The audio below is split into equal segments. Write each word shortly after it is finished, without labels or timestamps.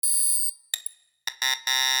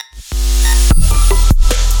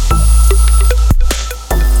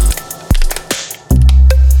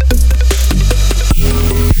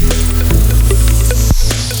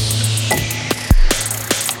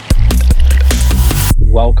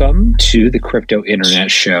welcome to the Crypto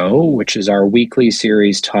Internet Show, which is our weekly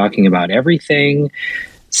series talking about everything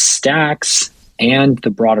Stacks and the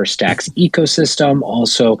broader Stacks ecosystem,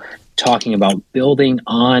 also talking about building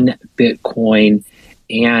on Bitcoin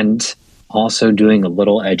and also doing a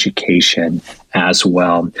little education as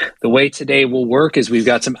well. The way today will work is we've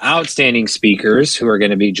got some outstanding speakers who are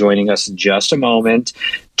going to be joining us in just a moment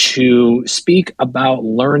to speak about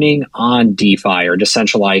learning on DeFi or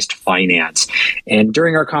decentralized finance. And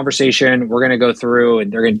during our conversation, we're going to go through and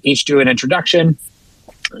they're going to each do an introduction.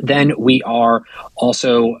 Then we are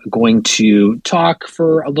also going to talk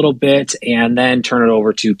for a little bit and then turn it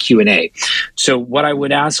over to Q&A. So what I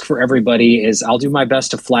would ask for everybody is I'll do my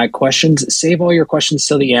best to flag questions. Save all your questions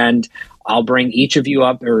till the end. I'll bring each of you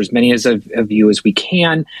up, or as many of you as we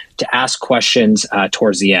can, to ask questions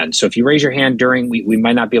towards the end. So if you raise your hand during, we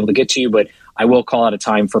might not be able to get to you, but I will call out a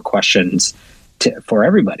time for questions for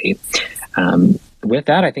everybody. With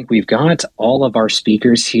that, I think we've got all of our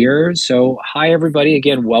speakers here. So hi, everybody.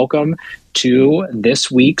 Again, welcome to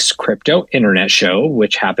this week's Crypto Internet Show,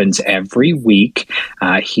 which happens every week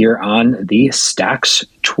here on the Stacks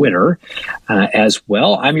Twitter as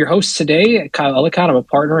well. I'm your host today, Kyle Ellicott. I'm a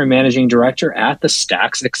partner and managing director at the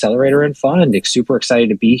Stacks Accelerator and Fund. Super excited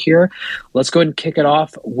to be here. Let's go ahead and kick it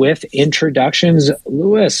off with introductions.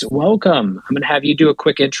 Louis, welcome. I'm going to have you do a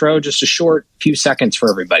quick intro, just a short few seconds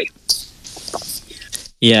for everybody.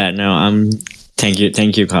 Yeah, no, thank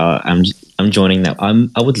you, Kyle. I'm joining now.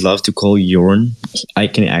 I would love to call Jorn. I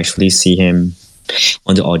can actually see him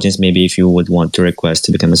on the audience. Maybe if you would want to request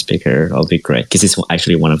to become a speaker, that'll be great because he's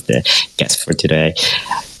actually one of the guests for today.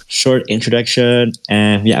 Short introduction,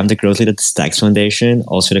 and yeah, I'm the growth leader at the Stacks Foundation,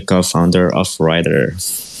 also the co-founder of Rider.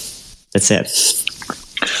 That's it.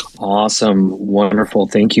 Awesome, wonderful.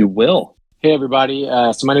 Thank you, Will. Hey, everybody.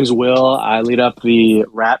 So my name is Will. I lead up the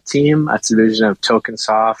RAP team. That's a division of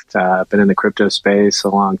Tokensoft. I've been in the crypto space a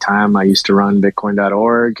long time. I used to run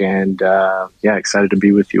Bitcoin.org, and excited to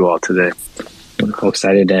be with you all today. Wonderful.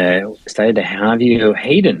 Excited to have you.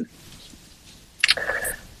 Hayden.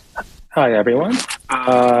 Hi, everyone.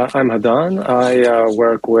 I'm Hadan. I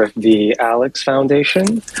work with the Alex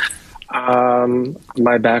Foundation.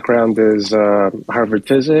 My background is Harvard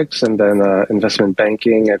physics and then investment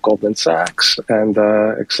banking at Goldman Sachs, and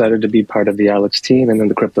excited to be part of the Alex team and in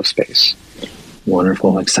the crypto space.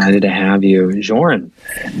 Wonderful. Excited to have you. Jorn.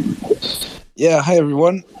 Yeah, hi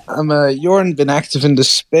everyone. I'm Jorn, been active in the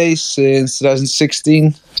space since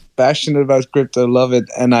 2016. Passionate about crypto, love it,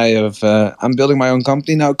 and I'm building my own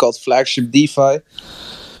company now called Flagship DeFi,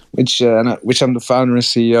 which I'm the founder and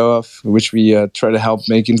CEO of, which we try to help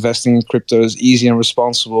make investing in crypto as easy and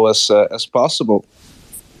responsible as possible.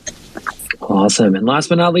 Awesome. And last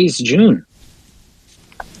but not least, June.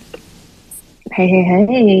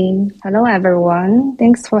 Hey. Hello, everyone.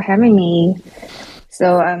 Thanks for having me.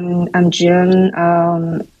 So I'm June.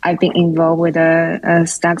 I've been involved with the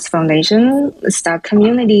Stacks Foundation, the Stack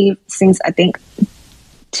community since I think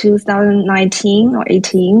 2019 or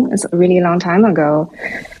 18. It's a really long time ago.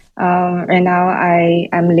 Right now,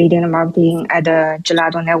 I'm leading the marketing at the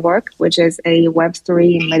Gelato network, which is a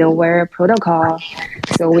Web3 middleware protocol.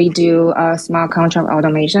 So we do smart contract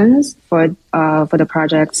automations for the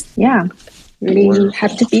projects. Yeah, really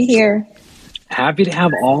happy to be here. Happy to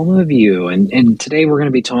have all of you. And today we're going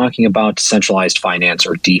to be talking about decentralized finance,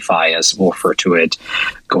 or DeFi as we'll refer to it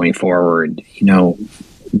going forward. You know,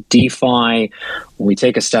 DeFi, when we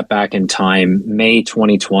take a step back in time, May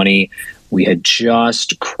 2020, we had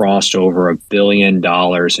just crossed over $1 billion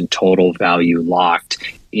in total value locked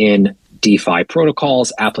in DeFi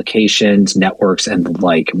protocols, applications, networks, and the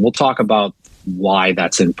like. And we'll talk about why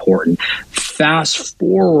that's important. Fast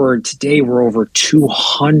forward, today we're over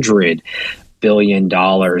 $200 billion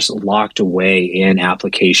locked away in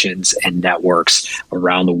applications and networks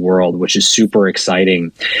around the world, which is super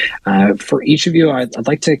exciting. For each of you, I'd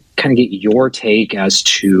like to kind of get your take as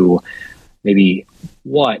to maybe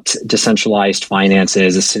what decentralized finance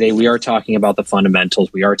is. As today we are talking about the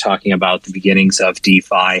fundamentals. We are talking about the beginnings of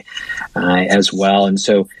DeFi as well. And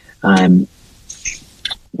so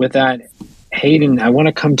with that, Hayden, I want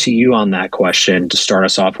to come to you on that question to start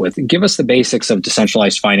us off with. Give us the basics of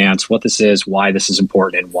decentralized finance, what this is, why this is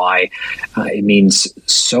important, and why it means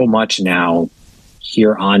so much now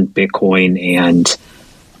here on Bitcoin and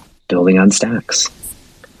building on Stacks.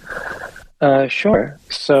 Sure.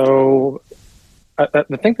 So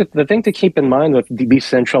the thing to keep in mind with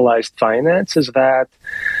decentralized finance is that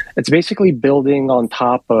it's basically building on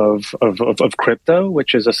top of crypto,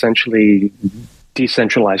 which is essentially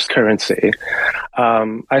decentralized currency.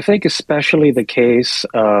 I think especially the case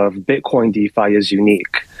of Bitcoin DeFi is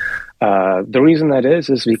unique. The reason that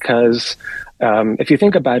is because if you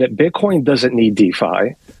think about it, Bitcoin doesn't need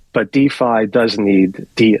DeFi, but DeFi does need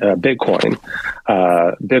Bitcoin.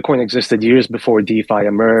 Bitcoin existed years before DeFi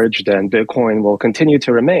emerged, and Bitcoin will continue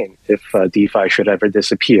to remain if DeFi should ever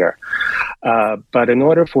disappear. But in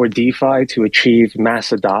order for DeFi to achieve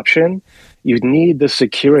mass adoption, you need the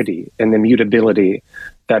security and the mutability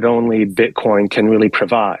that only Bitcoin can really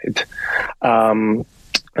provide.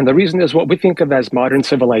 And the reason is what we think of as modern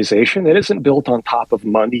civilization. It isn't built on top of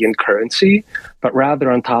money and currency, but rather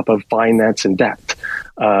on top of finance and debt.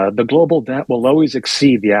 The global debt will always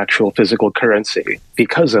exceed the actual physical currency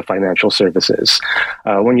because of financial services.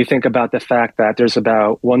 When you think about the fact that there's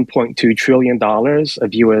about $1.2 trillion of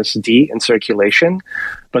USD in circulation,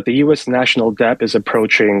 but the US national debt is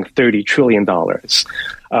approaching $30 trillion.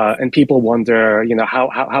 And people wonder,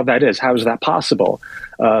 how that is. How is that possible?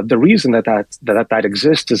 The reason that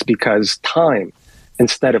exists is because time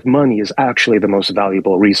instead of money is actually the most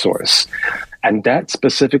valuable resource. And debt,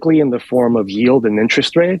 specifically in the form of yield and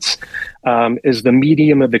interest rates, is the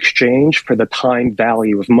medium of exchange for the time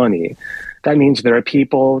value of money. That means there are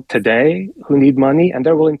people today who need money and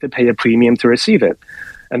they're willing to pay a premium to receive it.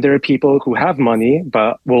 And there are people who have money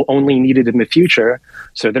but will only need it in the future,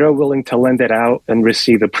 so they're willing to lend it out and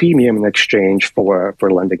receive a premium in exchange for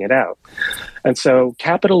lending it out. And so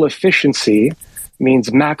capital efficiency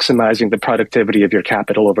means maximizing the productivity of your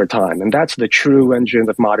capital over time. And that's the true engine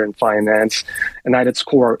of modern finance, and at its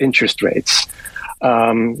core, interest rates.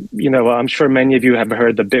 I'm sure many of you have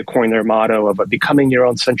heard the Bitcoiner motto of becoming your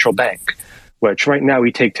own central bank, which right now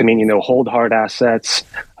we take to mean, hold hard assets,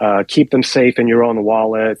 keep them safe in your own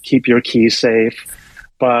wallet, keep your keys safe.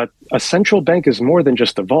 But a central bank is more than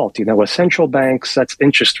just a vault. A central bank sets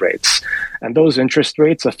interest rates, and those interest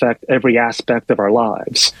rates affect every aspect of our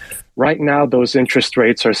lives. Right now, those interest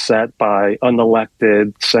rates are set by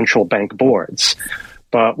unelected central bank boards.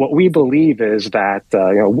 But what we believe is that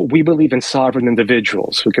we believe in sovereign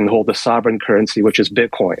individuals who can hold a sovereign currency, which is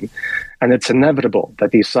Bitcoin. And it's inevitable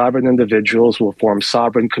that these sovereign individuals will form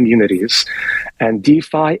sovereign communities. And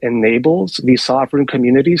DeFi enables these sovereign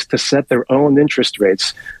communities to set their own interest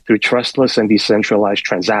rates through trustless and decentralized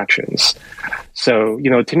transactions. So,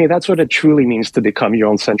 to me, that's what it truly means to become your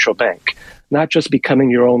own central bank. Not just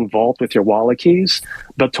becoming your own vault with your wallet keys,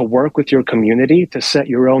 but to work with your community to set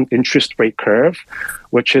your own interest rate curve,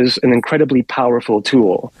 which is an incredibly powerful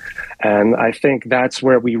tool. And I think that's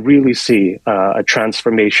where we really see a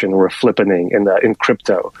transformation or a flippening in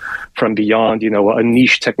crypto from beyond, a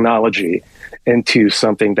niche technology into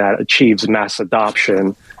something that achieves mass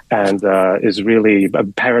adoption and is really a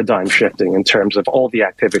paradigm shifting in terms of all the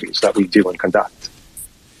activities that we do and conduct.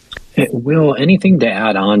 Will, anything to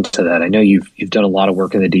add on to that? I know you've done a lot of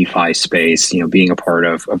work in the DeFi space, being a part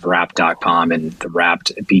of Wrapped.com and the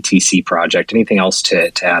Wrapped BTC project. Anything else to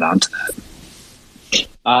add on to that?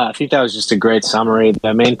 I think that was just a great summary.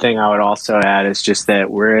 The main thing I would also add is just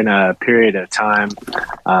that we're in a period of time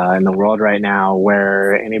in the world right now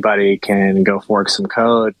where anybody can go fork some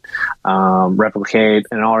code, replicate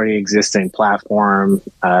an already existing platform,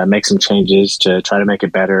 make some changes to try to make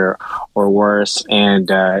it better or worse. And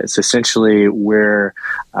it's essentially we're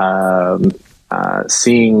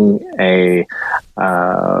seeing a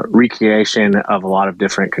recreation of a lot of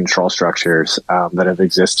different control structures that have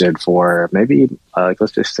existed for maybe,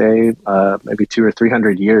 let's just say, maybe 200 or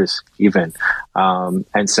 300 years even.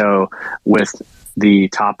 And so with the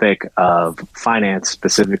topic of finance,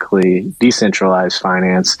 specifically decentralized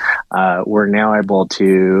finance, we're now able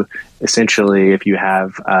to essentially, if you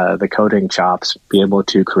have the coding chops, be able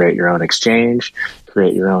to create your own exchange,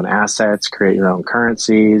 create your own assets, create your own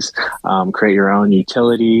currencies, create your own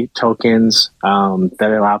utility tokens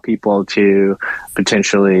that allow people to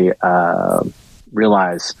potentially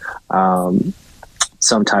realize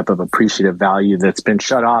some type of appreciative value that's been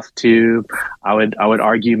shut off to, I would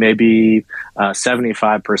argue, maybe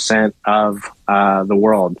 75% of the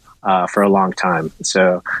world for a long time.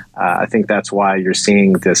 So I think that's why you're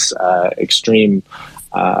seeing this extreme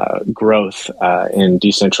growth in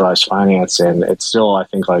decentralized finance, and it's still, I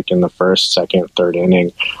think, like in the first, second, third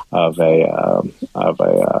inning of a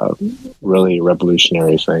really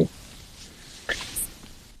revolutionary thing.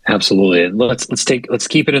 Absolutely. Let's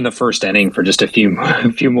keep it in the first inning for just a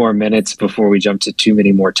few more minutes before we jump to too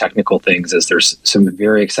many more technical things, as there's some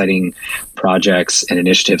very exciting projects and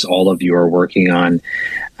initiatives all of you are working on.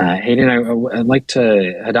 Hayden, I'd like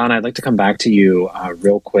to come back to you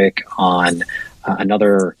real quick on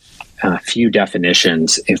another a few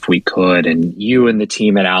definitions if we could. And you and the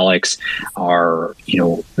team at Alex are,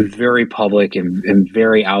 very public and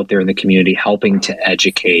very out there in the community, helping to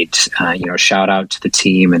educate. Shout out to the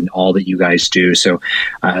team and all that you guys do. So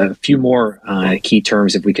a few more key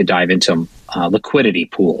terms if we could dive into them. Liquidity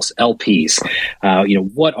pools, LPs.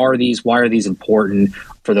 What are these? Why are these important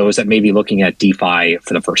for those that may be looking at DeFi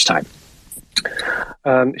for the first time?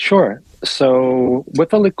 Sure. So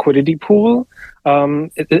with a liquidity pool,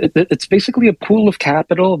 it's basically a pool of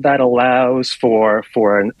capital that allows for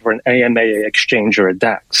an AMA exchange or a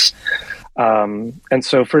DEX. And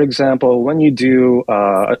so, for example, when you do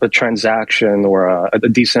a transaction or a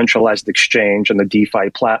decentralized exchange on the DeFi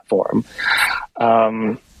platform,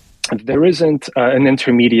 there isn't an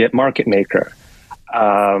intermediate market maker.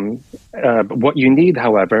 What you need,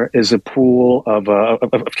 however, is a pool of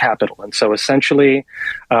capital. And so essentially,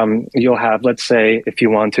 you'll have, let's say, if you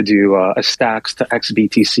want to do a stacks to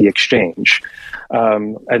XBTC exchange,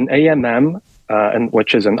 an AMM,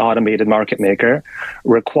 which is an automated market maker,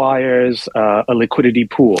 requires a liquidity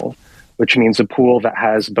pool, which means a pool that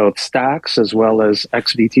has both stacks as well as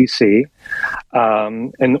XBTC,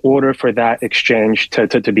 in order for that exchange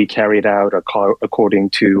to be carried out according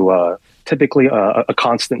to typically a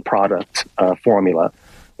constant product formula,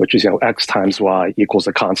 which is X times Y equals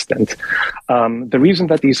a constant. The reason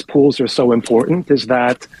that these pools are so important is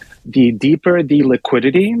that the deeper the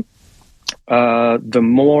liquidity, the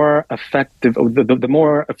more effective, the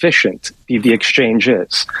more efficient the exchange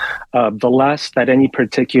is. The less that any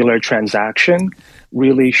particular transaction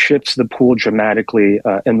really shifts the pool dramatically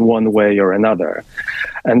in one way or another.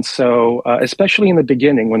 And so, especially in the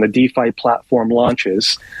beginning, when the DeFi platform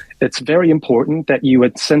launches, it's very important that you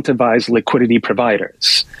incentivize liquidity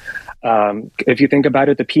providers. If you think about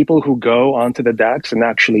it, the people who go onto the DEX and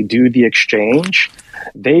actually do the exchange,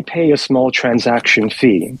 they pay a small transaction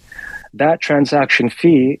fee. That transaction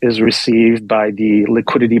fee is received by the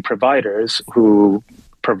liquidity providers who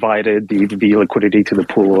provided the liquidity to the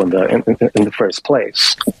pool in the first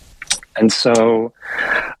place. And so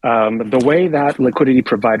the way that liquidity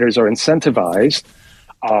providers are incentivized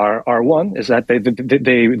are one is that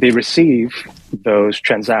they receive those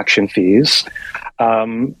transaction fees,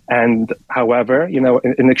 and however,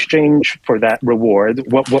 in exchange for that reward,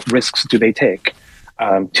 what risks do they take?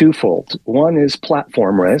 Twofold. One is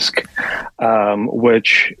platform risk,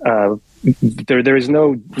 which there is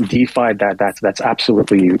no DeFi that's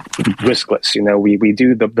absolutely riskless. We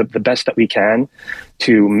do the best that we can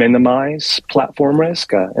to minimize platform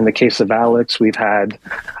risk. In the case of Alex, we've had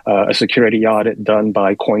a security audit done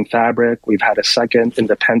by CoinFabric. We've had a second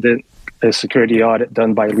independent security audit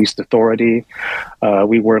done by Least Authority.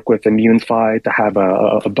 We work with ImmuneFi to have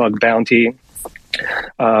a bug bounty.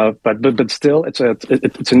 But still, it's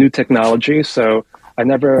a new technology, so I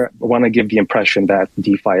never want to give the impression that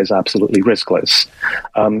DeFi is absolutely riskless.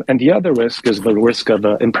 And the other risk is the risk of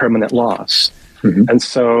impermanent loss. Mm-hmm. And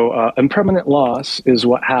so impermanent loss is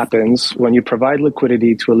what happens when you provide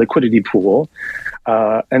liquidity to a liquidity pool,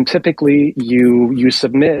 and typically you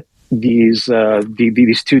submit these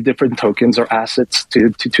two different tokens or assets to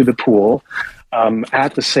the pool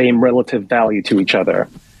at the same relative value to each other.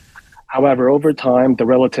 However, over time, the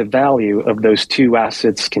relative value of those two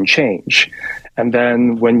assets can change. And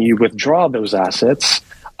then when you withdraw those assets,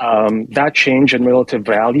 that change in relative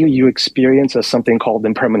value you experience as something called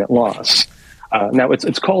impermanent loss. Now,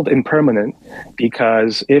 it's called impermanent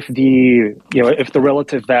because if the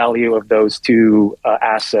relative value of those two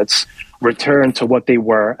assets return to what they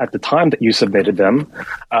were at the time that you submitted them,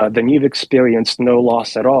 then you've experienced no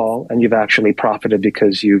loss at all, and you've actually profited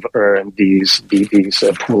because you've earned these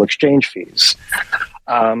pool exchange fees.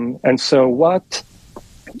 And so what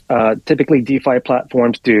typically DeFi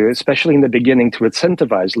platforms do, especially in the beginning, to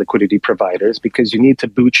incentivize liquidity providers, because you need to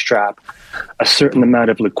bootstrap a certain amount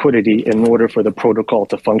of liquidity in order for the protocol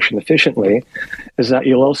to function efficiently, is that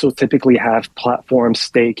you'll also typically have platform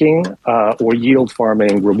staking or yield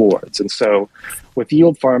farming rewards. And so with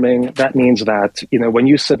yield farming, that means that when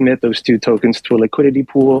you submit those two tokens to a liquidity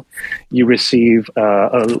pool, you receive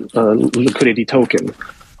a liquidity token.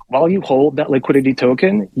 While you hold that liquidity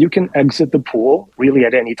token, you can exit the pool really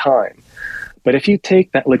at any time. But if you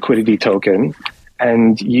take that liquidity token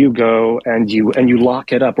and you go and you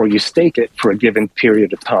lock it up or you stake it for a given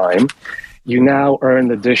period of time, you now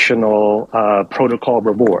earn additional protocol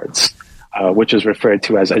rewards, which is referred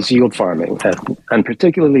to as yield farming. And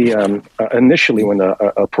particularly initially when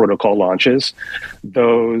a protocol launches,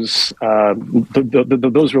 those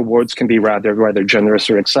rewards can be rather generous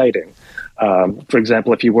or exciting. For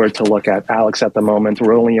example, if you were to look at Alex at the moment,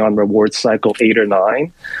 we're only on reward cycle 8 or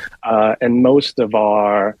 9, and most of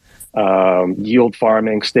our yield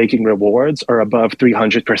farming, staking rewards are above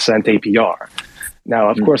 300% APR.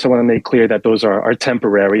 Now, of course, I want to make clear that those are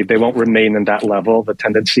temporary. They won't remain in that level. The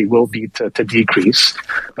tendency will be to decrease.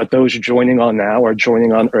 But those joining on now are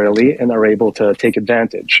joining on early and are able to take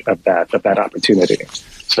advantage of that opportunity.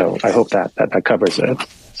 So I hope that covers it.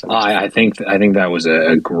 I think that was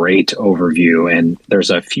a great overview, and there's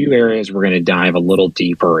a few areas we're going to dive a little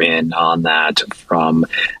deeper in on that. I want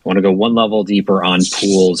to go one level deeper on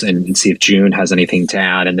pools and see if June has anything to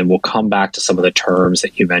add, and then we'll come back to some of the terms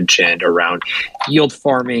that you mentioned around yield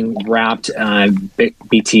farming, wrapped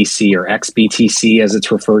BTC or XBTC as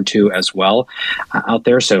it's referred to as well out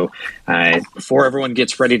there. So before everyone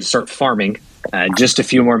gets ready to start farming, just a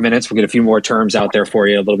few more minutes. We'll get a few more terms out there for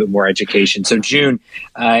you, a little bit more education. So, June,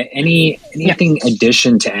 anything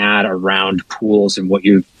addition to add around pools and what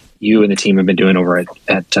you and the team have been doing over at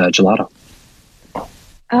Gelato?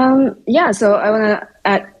 So I want to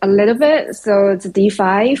add a little bit. So it's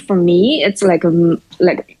DeFi for me. It's like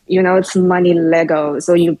it's money Lego.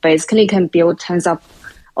 So you basically can build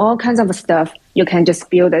all kinds of stuff. You can just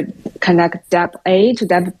connect debt A to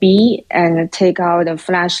debt B and take out the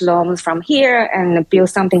flash loans from here and build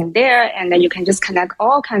something there. And then you can just connect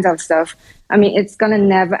all kinds of stuff. I mean, it's going to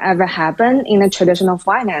never, ever happen in a traditional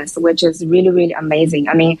finance, which is really, really amazing.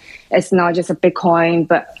 I mean, it's not just a Bitcoin,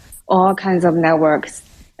 but all kinds of networks.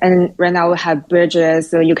 And right now we have bridges,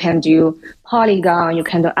 so you can do Polygon, you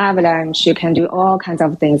can do Avalanche, you can do all kinds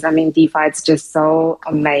of things. I mean, DeFi is just so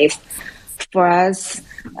amazing. For us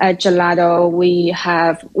at Gelato, we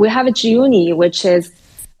have a Juni, which is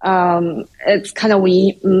it's kind of,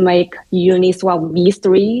 we make Uniswap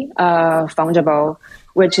V3 fungible,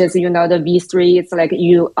 which is, the V3, it's like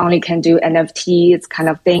you only can do NFTs kind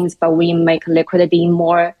of things, but we make liquidity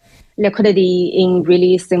in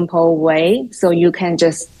really simple way. So you can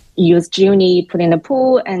just use Juni, put in the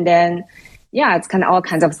pool, and then it's kind of all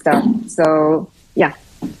kinds of stuff. So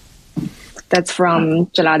that's from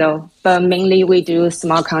Gelato, but mainly we do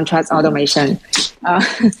smart contracts automation. I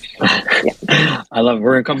love it.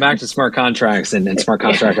 We're gonna come back to smart contracts and smart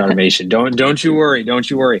contract automation. Don't you worry.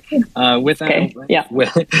 With that,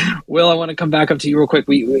 Will, I want to come back up to you real quick.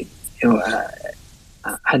 We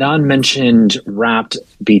Hadan mentioned wrapped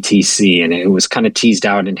BTC, and it was kind of teased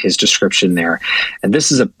out in his description there. And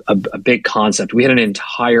this is a big concept. We had an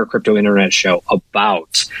entire crypto internet show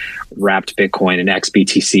about wrapped Bitcoin and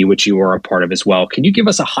XBTC, which you were a part of as well. Can you give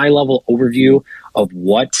us a high-level overview of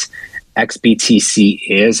what XBTC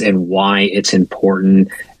is and why it's important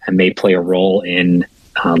and may play a role in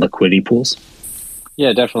liquidity pools?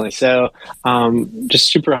 Yeah, definitely. So just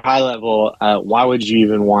super high level, why would you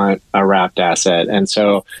even want a wrapped asset? And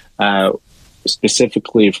so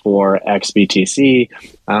specifically for XBTC,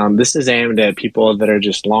 this is aimed at people that are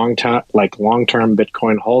just long-term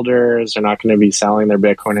Bitcoin holders. They're not going to be selling their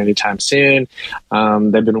Bitcoin anytime soon.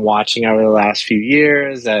 They've been watching over the last few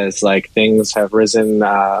years as things have risen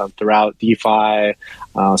throughout DeFi,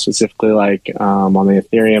 specifically on the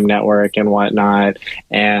Ethereum network and whatnot.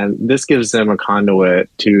 And this gives them a conduit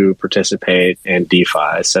to participate in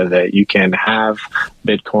DeFi so that you can have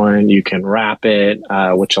Bitcoin, you can wrap it,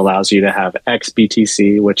 which allows you to have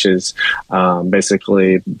XBTC, which is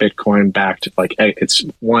basically Bitcoin backed, it's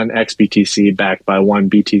one XBTC backed by one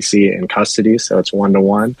BTC in custody. So it's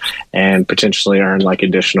 1-to-1, and potentially earn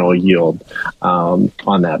additional yield on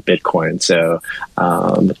that Bitcoin. So,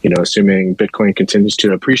 assuming Bitcoin continues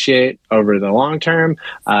to appreciate over the long term,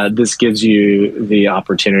 this gives you the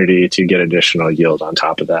opportunity to get additional yield on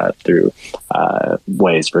top of that through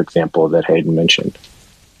ways, for example, that Hayden mentioned.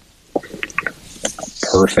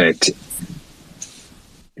 Perfect.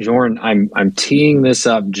 Jorn, I'm teeing this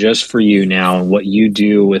up just for you now and what you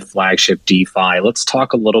do with Flagship DeFi. Let's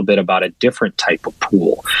talk a little bit about a different type of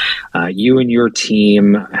pool. You and your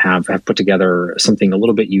team have put together something a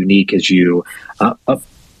little bit unique as you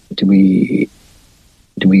do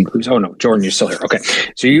we lose? Oh no, Jordan, you're still here. Okay.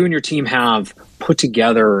 So you and your team have put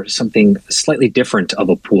together something slightly different of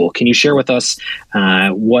a pool. Can you share with us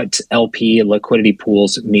what LP liquidity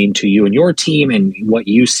pools mean to you and your team, and what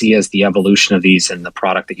you see as the evolution of these and the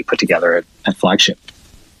product that you put together at Flagship?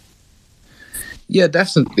 Yeah,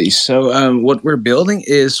 definitely. So what we're building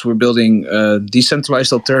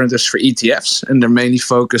decentralized alternatives for ETFs, and they're mainly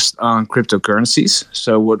focused on cryptocurrencies.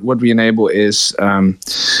 So what we enable is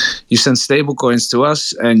you send stable coins to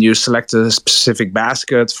us, and you select a specific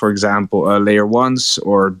basket, for example, layer ones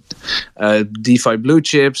or DeFi blue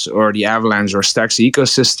chips or the Avalanche or Stacks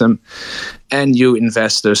ecosystem. And you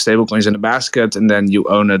invest those stablecoins in a basket, and then you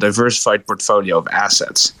own a diversified portfolio of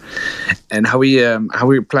assets. And how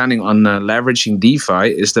we're planning on leveraging DeFi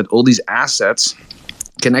is that all these assets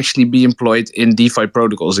can actually be employed in DeFi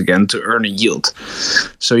protocols again to earn a yield.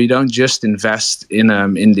 So you don't just invest in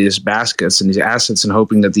these baskets and these assets and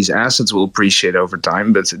hoping that these assets will appreciate over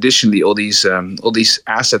time, but additionally all these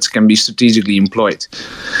assets can be strategically employed.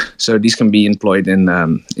 So these can be employed in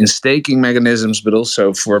staking mechanisms, but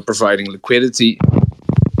also for providing liquidity,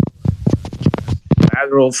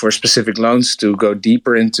 collateral for specific loans to go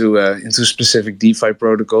deeper into specific DeFi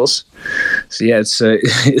protocols. So yeah, it's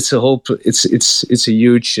a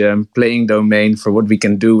huge playing domain for what we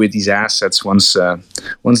can do with these assets once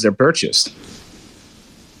they're purchased.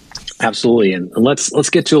 Absolutely, and let's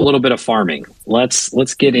get to a little bit of farming.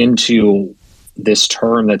 Let's get into this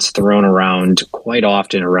term that's thrown around quite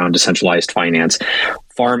often around decentralized finance: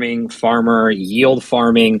 farming, farmer, yield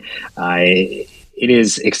farming. It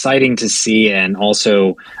is exciting to see, and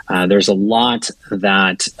also there's a lot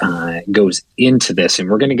that goes into this, and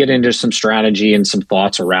we're going to get into some strategy and some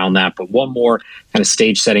thoughts around that. But one more kind of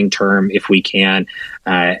stage-setting term, if we can.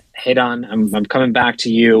 Hedon, I'm coming back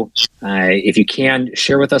to you. If you can,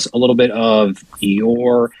 share with us a little bit of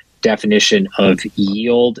your definition of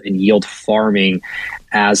yield and yield farming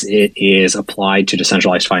as it is applied to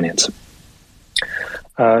decentralized finance.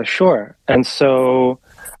 Sure. And so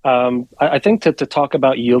I think to talk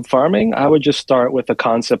about yield farming, I would just start with the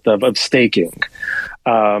concept of staking.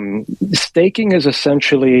 Staking is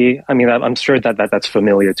essentially, I mean, I'm sure that's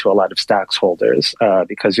familiar to a lot of stacks holders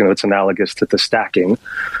because, it's analogous to the stacking,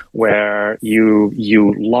 where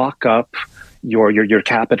you lock up your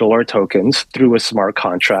capital or tokens through a smart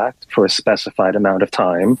contract for a specified amount of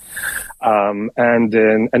time. And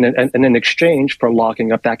in exchange for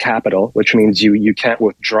locking up that capital, which means you can't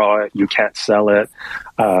withdraw it, you can't sell it.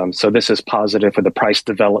 So this is positive for the price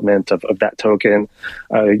development of that token.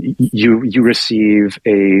 You receive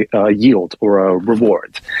a yield or a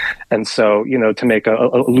reward. And so, to make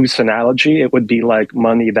a loose analogy, it would be like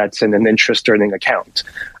money that's in an interest earning account.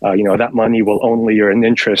 That money will only earn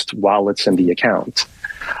interest while it's in the account.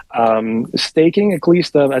 Staking, at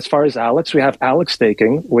least as far as Alex, we have Alex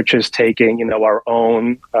staking, which is taking our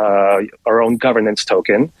own governance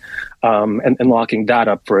token and locking that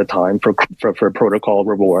up for a time for protocol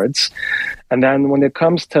rewards. And then when it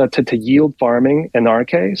comes to yield farming, in our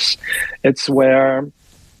case, it's where,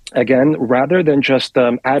 again, rather than just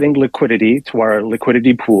adding liquidity to our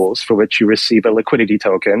liquidity pools for which you receive a liquidity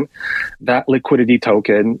token, that liquidity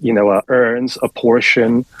token, earns a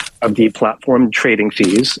portion of the platform trading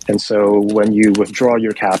fees. And so when you withdraw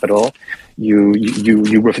your capital,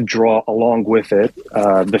 you withdraw along with it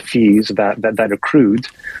the fees that accrued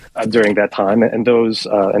during that time, and those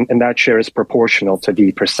and that share is proportional to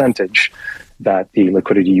the percentage that the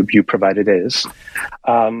liquidity you provided is.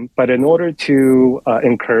 But in order to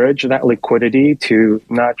encourage that liquidity to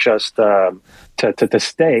not just to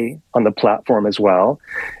stay on the platform as well,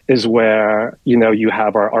 is where you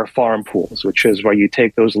have our farm pools, which is where you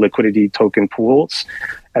take those liquidity token pools,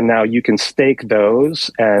 and now you can stake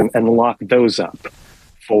those and lock those up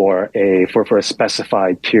for a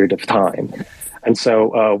specified period of time. And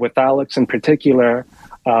so with Alex in particular,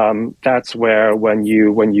 that's where when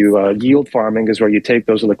you yield farming is where you take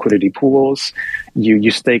those liquidity pools, you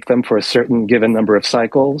stake them for a certain given number of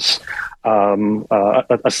cycles.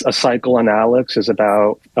 A cycle on Alex is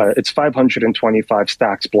about it's 525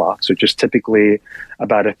 stacks blocks, which is typically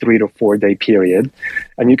about a 3 to 4 day period.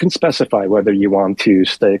 And you can specify whether you want to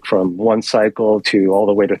stake from 1 cycle to all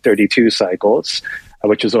the way to 32 cycles,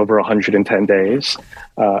 which is over 110 days.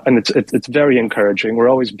 And it's very encouraging. We're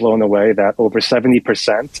always blown away that over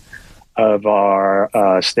 70% of our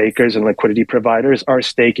stakers and liquidity providers are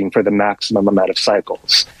staking for the maximum amount of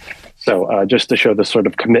cycles. So just to show the sort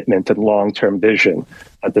of commitment and long-term vision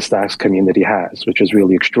that the Stacks community has, which is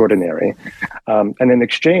really extraordinary. And in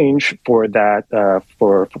exchange for that,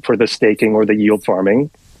 for the staking or the yield farming,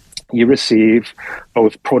 you receive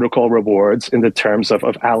both protocol rewards in the terms of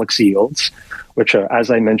Alex yields, which, as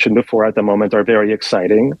I mentioned before, at the moment are very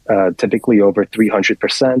exciting, typically over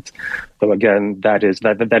 300%. Though again, that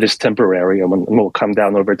is temporary and will come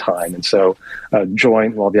down over time. And so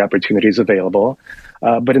join while the opportunity is available.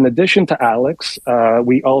 But in addition to Alex,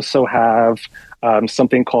 we also have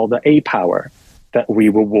something called the A power that we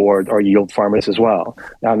reward our yield farmers as well.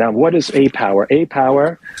 Now, what is A power? A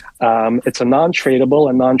power, it's a non-tradable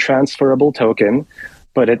and non-transferable token,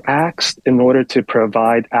 but it acts in order to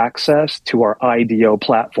provide access to our IDO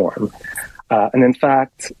platform. And in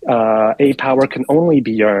fact, A power can only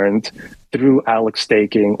be earned through Alex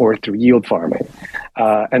staking or through yield farming.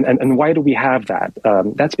 And why do we have that?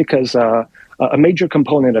 That's because a major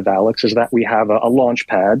component of Alex is that we have a launch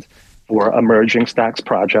pad for emerging Stacks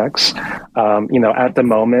projects. At the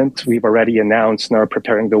moment, we've already announced and are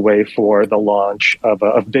preparing the way for the launch of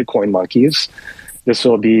Bitcoin Monkeys. This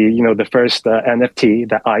will be, the first NFT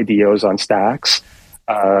that IDOs on Stacks.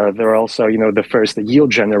 They're also, the first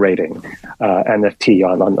yield-generating NFT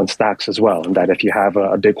on Stacks as well. And that if you have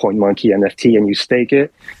a Bitcoin Monkey NFT and you stake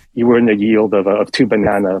it, you earn a yield of 2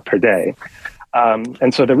 banana per day.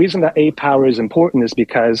 And so the reason that A-Power is important is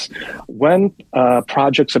because when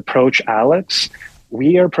projects approach Alex,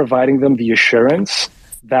 we are providing them the assurance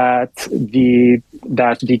that the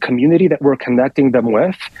community that we're connecting them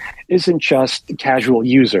with isn't just casual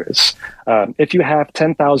users. If you have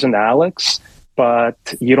 10,000 Alex, but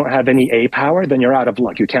you don't have any A-Power, then you're out of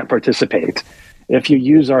luck. You can't participate. If you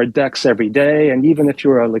use our DEX every day, and even if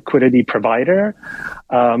you're a liquidity provider,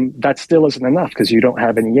 that still isn't enough because you don't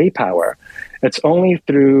have any A-Power. It's only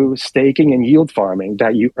through staking and yield farming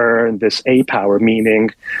that you earn this A-Power,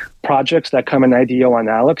 meaning projects that come in IDO on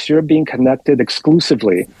Alex, you're being connected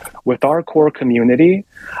exclusively with our core community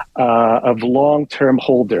of long-term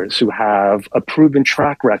holders who have a proven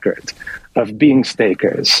track record of being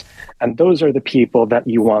stakers. And those are the people that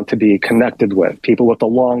you want to be connected with, people with a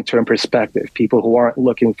long-term perspective, people who aren't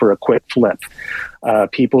looking for a quick flip,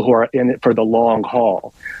 people who are in it for the long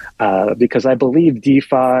haul. Because I believe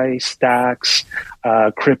DeFi, Stacks,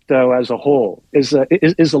 crypto as a whole is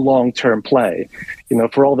a long-term play.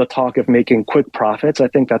 For all the talk of making quick profits, I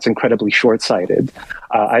think that's incredibly short-sighted.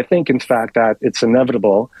 I think, in fact, that it's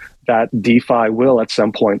inevitable that DeFi will at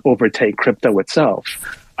some point overtake crypto itself.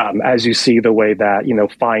 As you see the way that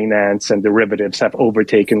finance and derivatives have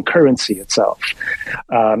overtaken currency itself,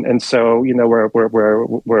 and so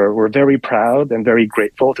we're very proud and very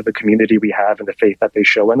grateful to the community we have and the faith that they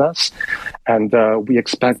show in us, and we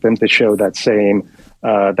expect them to show that same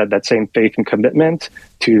that same faith and commitment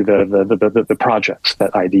to the projects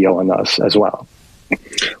that IDO on us as well.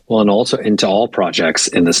 Well, and also into all projects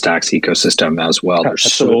in the Stacks ecosystem as well. There's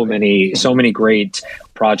Absolutely. so many great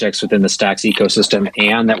projects within the Stacks ecosystem,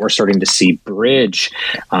 and that we're starting to see bridge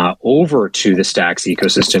over to the Stacks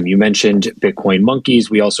ecosystem. You mentioned Bitcoin Monkeys.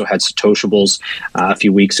 We also had Satoshables a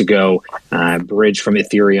few weeks ago, bridge from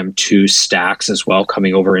Ethereum to Stacks as well,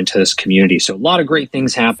 coming over into this community. So a lot of great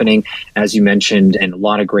things happening, as you mentioned, and a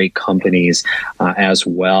lot of great companies as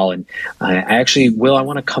well. And I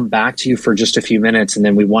want to come back to you for just a few minutes, and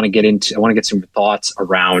then I want to get some thoughts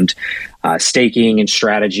around staking and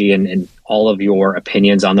strategy and all of your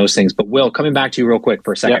opinions on those things. But Will, coming back to you real quick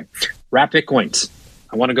for a second. Yep. Wrapped Bitcoins.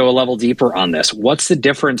 I want to go a level deeper on this. What's the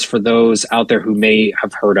difference for those out there who may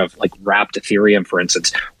have heard of like wrapped Ethereum, for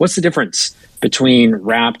instance? What's the difference between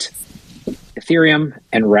wrapped Ethereum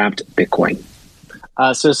and wrapped Bitcoin?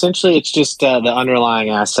 So essentially, it's just the underlying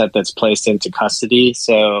asset that's placed into custody.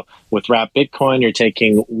 So with wrapped Bitcoin, you're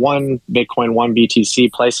taking one Bitcoin, one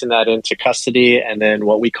BTC, placing that into custody. And then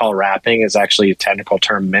what we call wrapping is actually a technical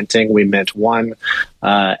term, minting. We mint one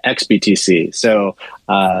XBTC. So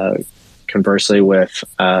conversely, with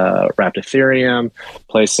wrapped Ethereum,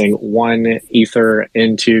 placing one Ether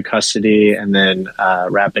into custody, and then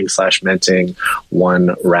wrapping/minting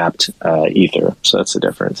one wrapped Ether. So that's the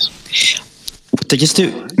difference. So just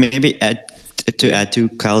to maybe add to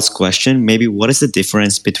Kyle's question, maybe what is the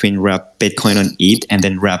difference between wrap Bitcoin on ETH and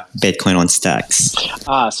then wrap Bitcoin on Stacks?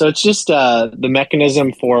 So it's just the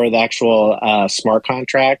mechanism for the actual smart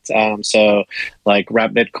contract. So like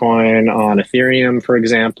wrap Bitcoin on Ethereum, for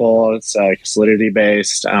example, it's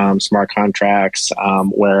solidity-based smart contracts,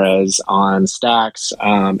 whereas on Stacks,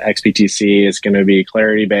 XBTC is going to be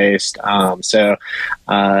clarity-based. So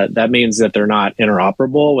that means that they're not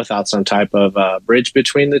interoperable without some type of bridge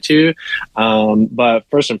between the two. But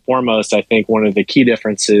first and foremost, I think one of the key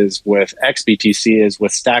differences with XBTC is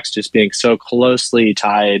with Stacks just being so closely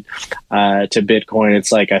tied to Bitcoin.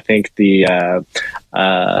 It's like, I think, the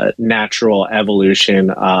natural evolution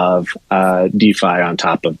of DeFi on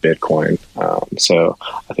top of Bitcoin. So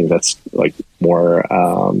I think that's like more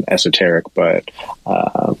esoteric, but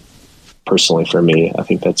personally for me, I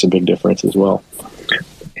think that's a big difference as well.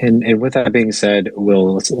 And with that being said,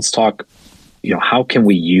 Will, let's talk, how can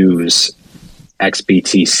we use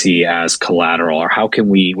XBTC as collateral, or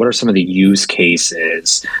what are some of the use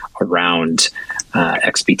cases around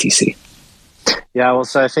XBTC? Yeah, well,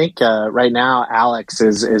 so I think right now Alex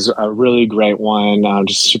is a really great one,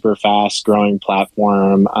 just super fast growing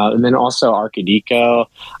platform. And then also Arkadiko.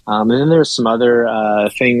 And then there's some other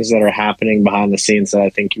things that are happening behind the scenes that I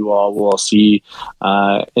think you all will see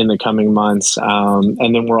in the coming months. And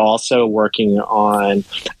then we're also working on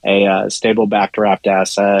a stable backed wrapped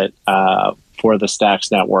asset for the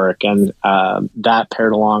Stacks network. And that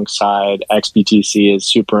paired alongside XBTC is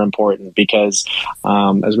super important because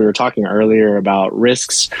as we were talking earlier about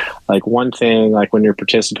risks, like one thing, like when you're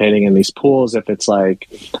participating in these pools, if it's like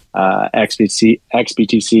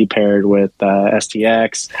XBTC paired with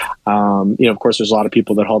STX, of course, there's a lot of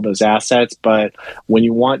people that hold those assets. But when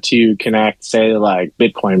you want to connect, say, like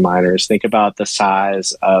Bitcoin miners, think about the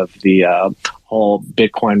size of the whole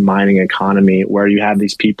Bitcoin mining economy, where you have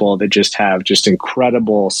these people that just have just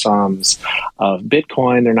incredible sums of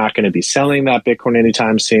Bitcoin. They're not going to be selling that Bitcoin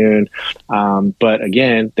anytime soon. But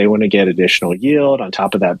again, they want to get additional yield on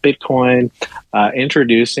top of that Bitcoin.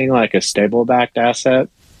 Introducing like a stable backed asset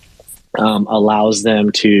allows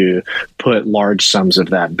them to put large sums of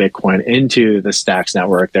that Bitcoin into the Stacks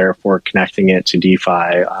network, therefore connecting it to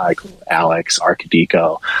DeFi like Alex,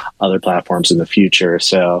 Arkadiko, other platforms in the future.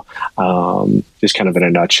 So just kind of in a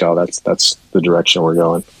nutshell, that's the direction we're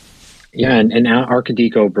going. Yeah, and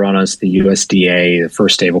Arkadiko brought us the USDA, the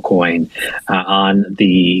first stablecoin on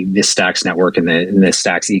the Stacks network and the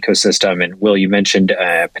Stacks ecosystem. And Will, you mentioned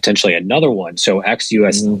potentially another one. So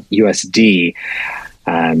XUSD.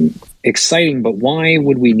 Exciting, but why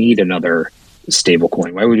would we need another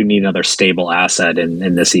stablecoin? Why would we need another stable asset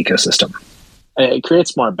in this ecosystem? It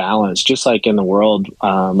creates more balance, just like in the world,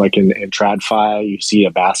 like in TradFi, you see a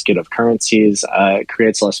basket of currencies. It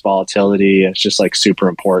creates less volatility. It's just like super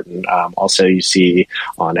important. Also, you see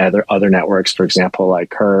on other networks, for example, like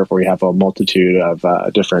Curve, where you have a multitude of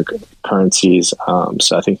different currencies.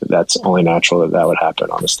 So I think that's only natural that would happen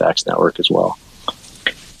on the Stacks network as well.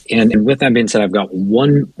 And with that being said, I've got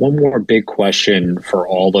one more big question for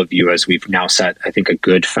all of you as we've now set, I think, a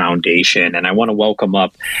good foundation. And I want to welcome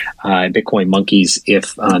up Bitcoin Monkeys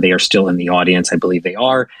if they are still in the audience. I believe they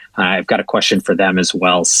are. I've got a question for them as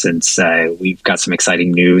well, since we've got some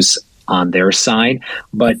exciting news on their side.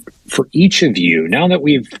 But for each of you, now that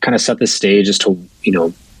we've kind of set the stage as to,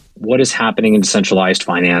 what is happening in decentralized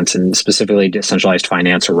finance, and specifically decentralized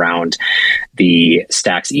finance around the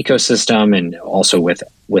Stacks ecosystem, and also with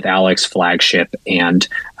Alex, Flagship, and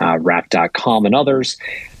Wrap.com and others,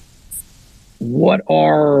 what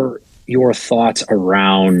are your thoughts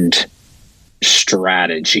around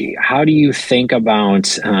strategy? How do you think about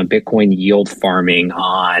Bitcoin yield farming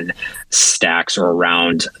on Stacks or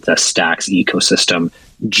around the Stacks ecosystem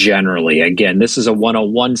generally? Again, this is a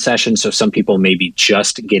 101 session, so some people may be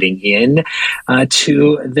just getting in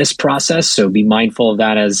to this process. So be mindful of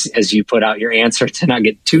that as you put out your answer, to not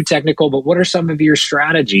get too technical. But what are some of your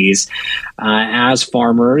strategies as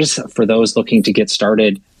farmers for those looking to get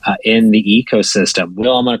started in the ecosystem?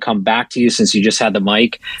 Will, I'm going to come back to you since you just had the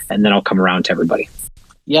mic, and then I'll come around to everybody.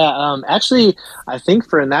 Yeah, actually, I think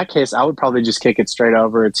in that case, I would probably just kick it straight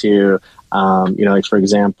over to, like for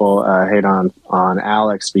example, hate on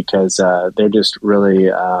Alex, because they're just really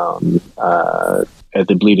at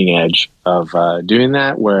the bleeding edge of doing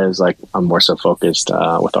that. Whereas like I'm more so focused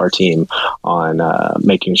with our team on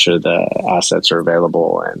making sure the assets are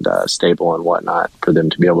available and stable and whatnot for them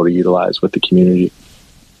to be able to utilize with the community.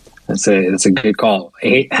 That's a good call.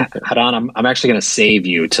 Hey, Hadan, I'm actually going to save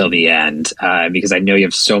you till the end because I know you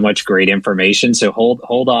have so much great information. So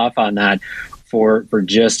hold off on that for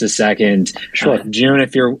just a second. Sure. June,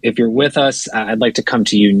 if you're with us, I'd like to come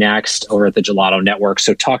to you next over at the Gelato Network.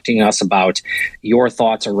 So talk to us about your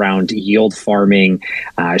thoughts around yield farming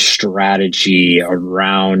strategy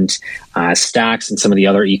around Stacks and some of the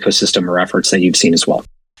other ecosystem or efforts that you've seen as well.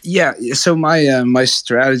 Yeah, so my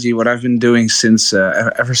strategy, what I've been doing since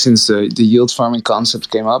ever since the yield farming concept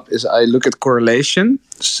came up, is I look at correlation.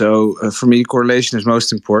 So for me, correlation is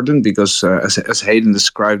most important because, as Hayden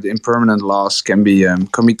described, impermanent loss can be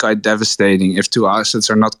quite devastating if two assets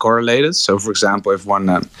are not correlated. So, for example, if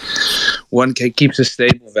one keeps a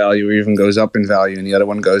stable value or even goes up in value and the other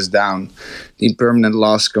one goes down, the impermanent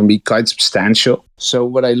loss can be quite substantial. So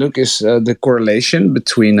what I look is the correlation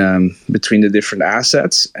between the different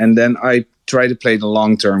assets, and then I try to play the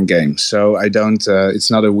long-term game. So I don't.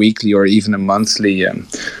 It's not a weekly or even a monthly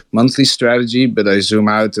strategy, but I zoom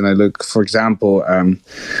out and I look. For example,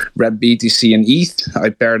 Rep BTC and ETH. I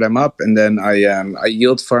pair them up, and then I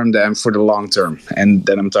yield farm them for the long term, and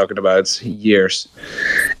then I'm talking about years.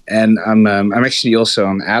 And I'm actually also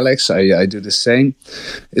on Alex. I do the same.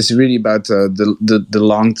 It's really about the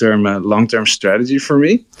long-term strategy for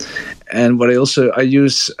me. And what I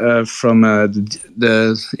use from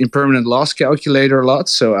the impermanent loss calculator a lot.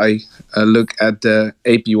 So I look at the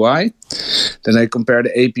APY, then I compare the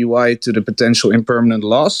APY to the potential impermanent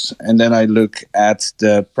loss, and then I look at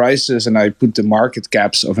the prices and I put the market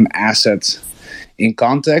caps of an asset in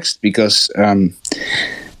context, because the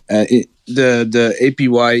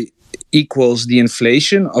APY equals the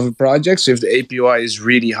inflation of a project. So if the APY is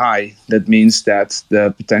really high, that means that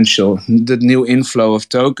the new inflow of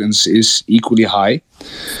tokens is equally high,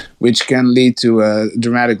 which can lead to a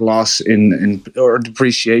dramatic loss in or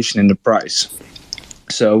depreciation in the price.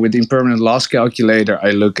 So with the impermanent loss calculator,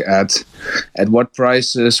 I look at what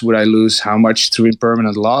prices would I lose, how much through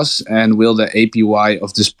impermanent loss, and will the APY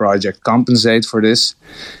of this project compensate for this?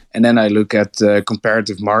 And then I look at the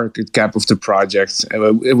comparative market cap of the project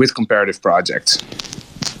with comparative projects.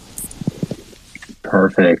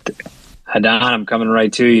 Perfect. Hadan, I'm coming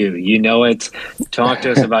right to you. You know it. Talk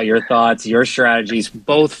to us about your thoughts, your strategies,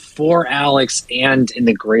 both for Alex and in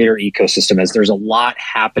the greater ecosystem, as there's a lot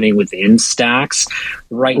happening within Stacks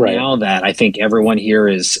right now that I think everyone here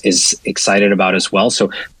is excited about as well.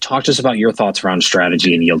 So talk to us about your thoughts around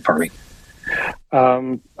strategy and yield farming.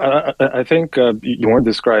 I think Jorn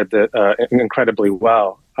described it incredibly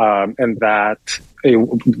well, and that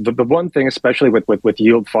the one thing, especially with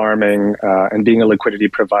yield farming and being a liquidity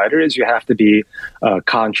provider, is you have to be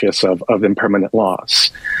conscious of impermanent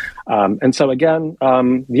loss. And so again,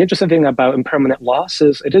 the interesting thing about impermanent loss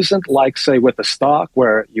is it isn't like, say, with a stock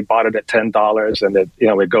where you bought it at $10 and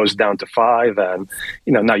it goes down to $5,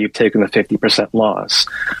 and now you've taken a 50% loss.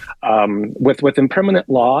 With impermanent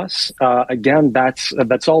loss, again,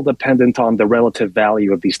 that's all dependent on the relative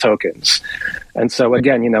value of these tokens. And so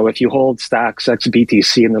again, if you hold Stacks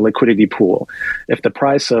XBTC in the liquidity pool, if the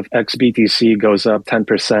price of XBTC goes up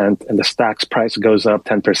 10% and the Stacks price goes up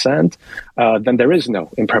 10%, then there is no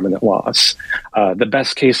impermanent loss. The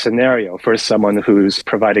best case scenario for someone who's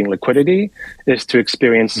providing liquidity is to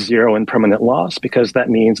experience zero impermanent loss, because that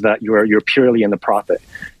means that you're purely in the profit.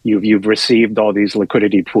 You've received all these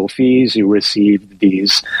liquidity pool fees. You received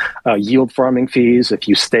these yield farming fees if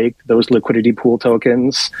you stake those liquidity pool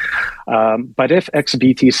tokens. But if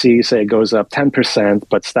XBTC, say, goes up 10%,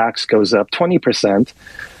 but Stacks goes up 20%,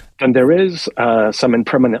 then there is some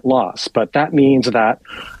impermanent loss. But that means that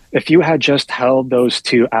if you had just held those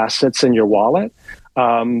two assets in your wallet,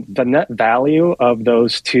 the net value of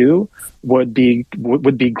those two would be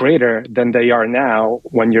greater than they are now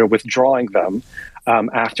when you're withdrawing them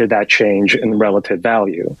after that change in relative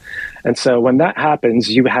value. And so when that happens,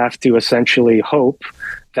 you have to essentially hope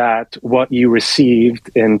that what you received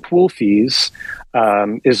in pool fees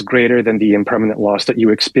is greater than the impermanent loss that you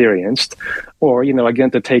experienced. Or,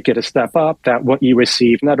 again, to take it a step up, that what you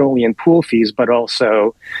receive not only in pool fees, but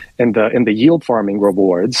also in the yield farming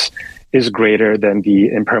rewards is greater than the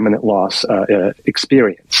impermanent loss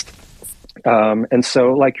experienced. And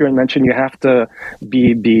so, like you mentioned, you have to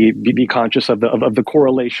be conscious of the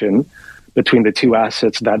correlation between the two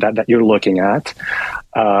assets that you're looking at.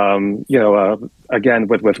 Again,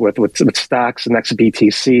 with Stacks and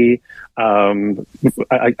XBTC,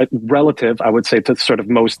 relative, I would say, to sort of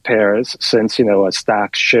most pairs, since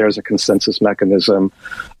Stacks shares a consensus mechanism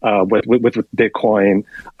with Bitcoin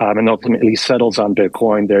and ultimately settles on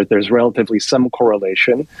Bitcoin. There's relatively some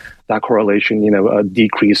correlation. That correlation,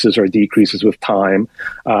 decreases with time.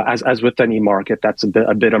 As with any market, that's a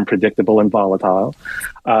bit unpredictable and volatile.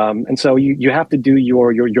 And so you have to do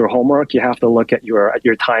your homework. You have to look at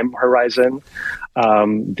your time horizon.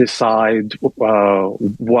 Decide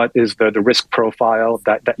what is the risk profile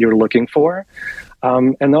that you're looking for,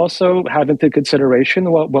 and also have into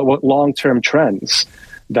consideration what long-term trends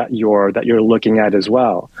that you're looking at as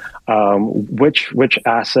well. Which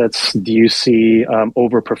assets do you see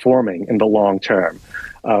overperforming in the long term?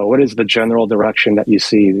 What is the general direction that you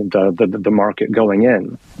see the market going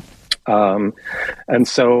in? And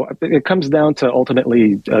so it comes down to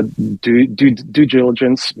ultimately due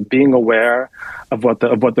diligence, being aware of what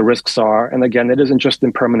the risks are. And again, it isn't just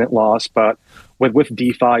impermanent loss, but with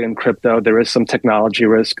DeFi and crypto, there is some technology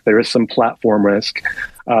risk, there is some platform risk.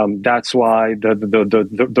 That's why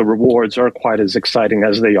the rewards are quite as exciting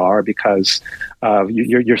as they are, because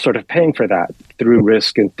you're sort of paying for that through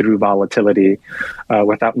risk and through volatility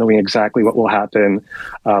without knowing exactly what will happen.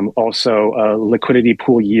 Also, liquidity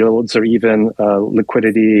pool yields, or even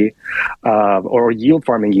liquidity or yield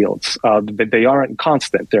farming yields, they aren't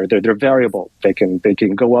constant. They're variable. They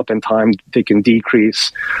can go up in time. They can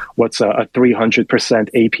decrease. What's a 300%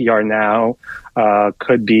 APR now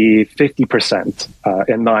could be 50%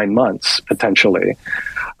 in 9 months potentially,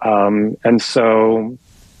 and so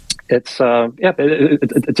it's a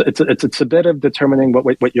bit of determining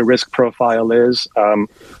what your risk profile is,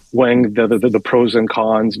 weighing the pros and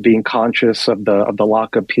cons, being conscious of the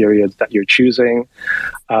lockup periods that you're choosing,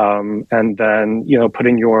 and then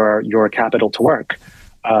putting your capital to work.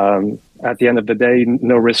 At the end of the day,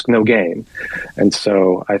 no risk, no gain. And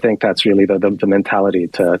so I think that's really the mentality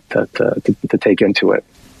to take into it.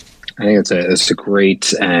 I think it's a great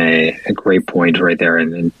point right there.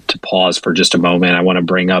 And to pause for just a moment, I want to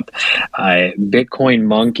bring up Bitcoin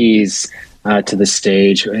Monkeys to the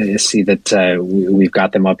stage. I see that we've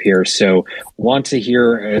got them up here. So want to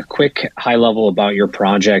hear a quick high level about your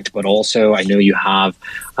project, but also I know you have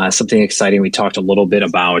something exciting we talked a little bit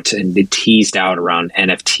about and teased out around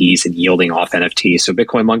NFTs and yielding off NFTs. So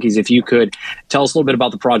Bitcoin Monkeys, if you could tell us a little bit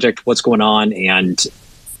about the project, what's going on, and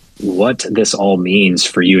what this all means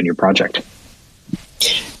for you and your project.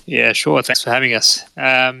 Yeah, sure. Thanks for having us.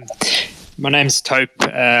 My name's Tope.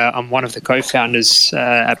 I'm one of the co-founders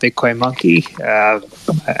at Bitcoin Monkey.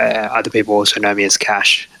 Other people also know me as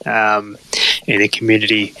Cash in the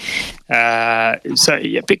community.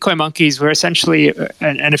 Bitcoin Monkeys, we're essentially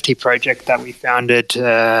an NFT project that we founded,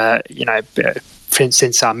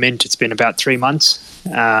 since our mint. It's been about 3 months.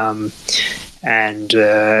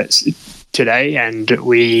 Today, and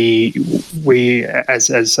we as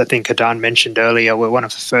I think Hadan mentioned earlier, we're one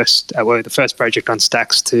of the first. We're the first project on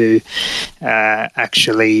Stacks to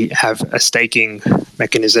actually have a staking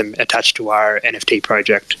mechanism attached to our NFT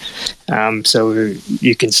project. So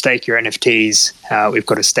you can stake your NFTs. We've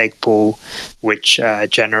got a stake pool which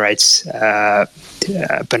generates a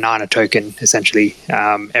banana token essentially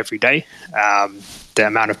every day. The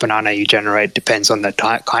amount of banana you generate depends on the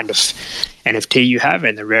kind of NFT you have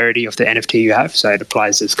and the rarity of the NFT you have. So it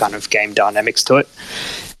applies this kind of game dynamics to it.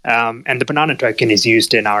 And the banana token is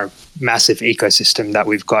used in our massive ecosystem that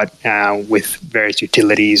we've got with various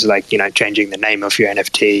utilities like, changing the name of your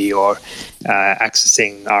NFT or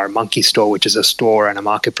accessing our monkey store, which is a store and a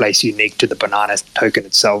marketplace unique to the banana token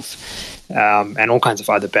itself, and all kinds of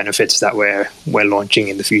other benefits that we're launching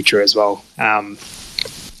in the future as well.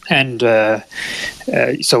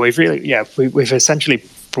 So we've essentially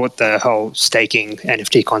brought the whole staking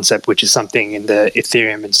NFT concept, which is something in the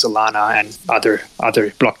Ethereum and Solana and other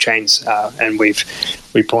blockchains, and we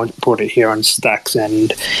brought it here on Stacks,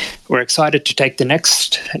 and we're excited to take the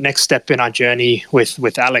next step in our journey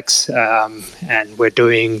with Alex, and we're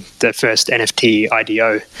doing the first NFT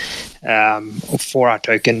IDO for our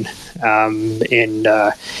token in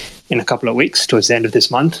a couple of weeks towards the end of this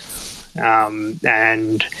month.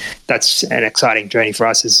 And that's an exciting journey for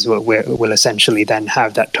us. We'll essentially then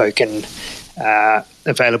have that token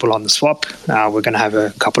available on the swap. We're going to have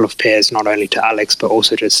a couple of pairs, not only to Alex, but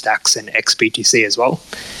also to Stacks and XBTC as well.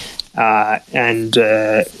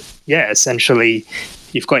 Essentially,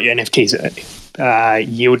 you've got your NFTs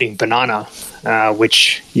yielding banana,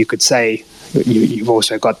 which you could say you've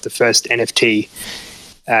also got the first NFT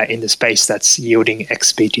in the space that's yielding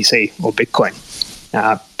XBTC or Bitcoin.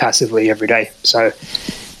 Passively every day. So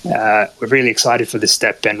we're really excited for this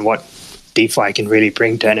step and what DeFi can really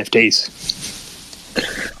bring to NFTs.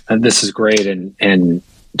 And this is great. And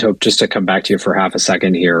just to come back to you for half a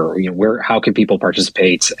second here, how can people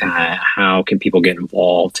participate? How can people get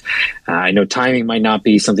involved? I know timing might not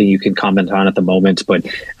be something you can comment on at the moment, but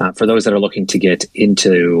for those that are looking to get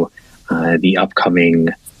into the upcoming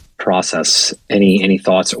process, any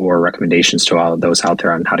thoughts or recommendations to all of those out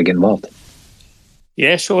there on how to get involved?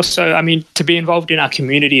 Yeah, sure. So, to be involved in our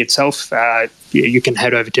community itself, you can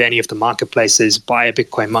head over to any of the marketplaces, buy a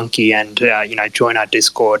Bitcoin Monkey, and join our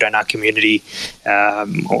Discord and our community.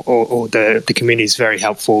 Or the community is very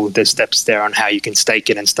helpful. There's steps there on how you can stake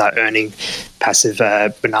it and start earning passive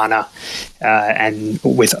banana. And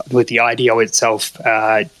with the IDO itself,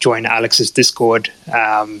 join Alex's Discord.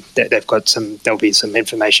 There'll be some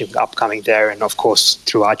information upcoming there, and of course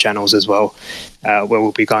through our channels as well, where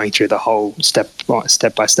we'll be going through the whole step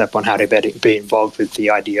by step on how to be involved with the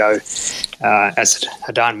IDO. As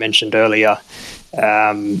Hadan mentioned earlier,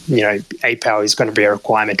 A-Power is going to be a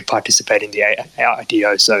requirement to participate in the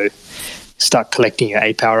IDO. So start collecting your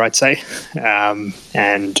A-Power, I'd say. And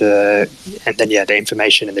then, the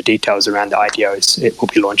information and the details around the IDOs, it will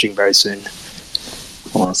be launching very soon.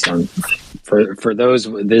 Awesome. For those,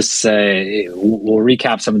 we'll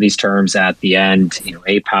recap some of these terms at the end.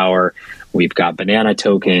 A-Power, we've got banana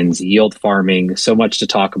tokens, yield farming, so much to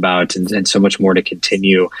talk about, and so much more to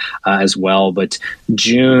continue as well. But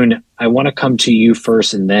June, I want to come to you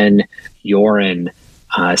first, and then Joran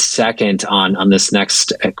second on this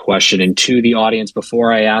next question. And to the audience,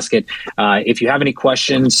 before I ask it, if you have any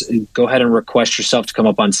questions, go ahead and request yourself to come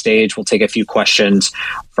up on stage. We'll take a few questions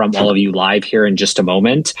from all of you live here in just a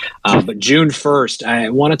moment. But June 1st, I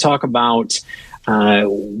want to talk about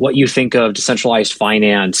what you think of decentralized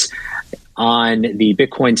finance on the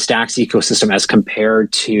Bitcoin Stacks ecosystem as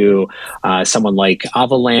compared to someone like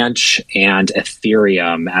Avalanche and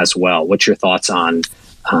Ethereum as well. What's your thoughts on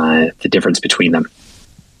the difference between them?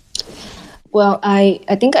 Well, I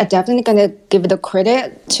think I definitely gonna give the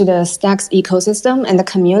credit to the Stacks ecosystem and the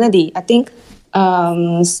community. I think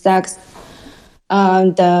Stacks,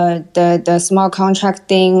 the smart contract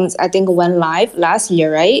things, I think went live last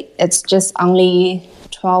year, right? It's just only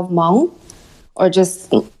 12 months or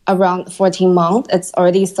just around 14 months. It's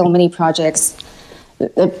already so many projects.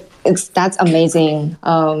 That's amazing.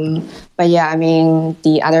 But yeah, I mean,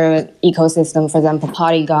 the other ecosystem, for example,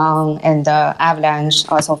 Polygon and Avalanche,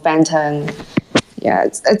 also Phantom. Yeah,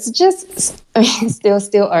 it's just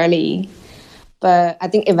still early. But I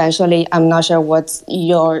think eventually, I'm not sure what's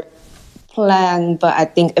your plan, but I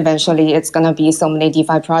think eventually it's gonna be so many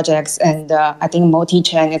DeFi projects, and I think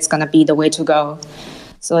multi-chain is gonna be the way to go.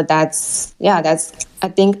 So that's I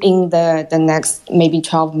think in the next maybe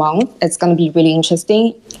 12 months, it's gonna be really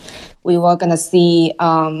interesting. We were gonna see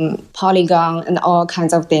Polygon and all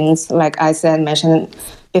kinds of things. Like I mentioned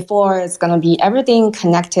before, it's gonna be everything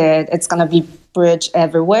connected. It's gonna be bridge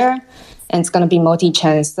everywhere, and it's gonna be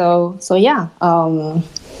multi-chain. So yeah.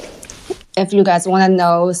 If you guys want to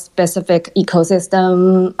know specific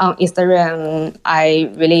ecosystem on Ethereum, I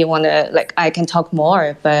really want to I can talk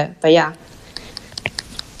more. But yeah.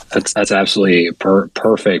 That's absolutely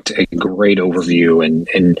perfect. A great overview.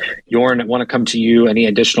 And Jorn, I want to come to you. Any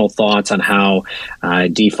additional thoughts on how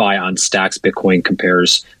DeFi on Stacks Bitcoin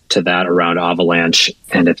compares to that around Avalanche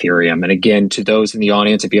and Ethereum? And again, to those in the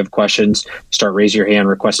audience, if you have questions, start raise your hand,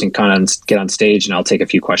 requesting comments, get on stage, and I'll take a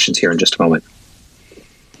few questions here in just a moment.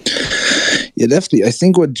 Yeah, definitely. I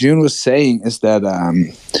think what June was saying is that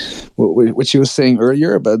what she was saying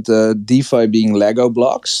earlier about DeFi being Lego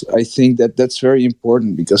blocks. I think that's very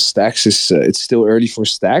important because Stacks is it's still early for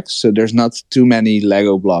Stacks, so there's not too many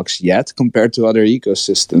Lego blocks yet compared to other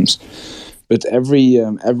ecosystems. But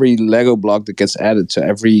every Lego block that gets added to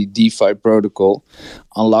every DeFi protocol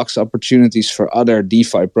unlocks opportunities for other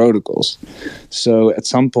DeFi protocols. So at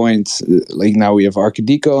some point, like now we have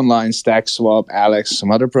Arkadiko online, StackSwap, Alex,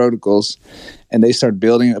 some other protocols, and they start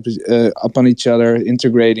building up on each other,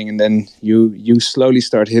 integrating, and then you slowly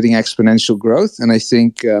start hitting exponential growth. And I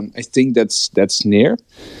think that's near.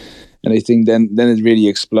 And I think then it really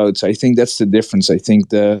explodes. I think that's the difference. I think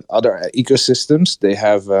the other ecosystems, they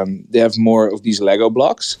have more of these Lego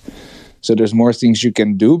blocks. So there's more things you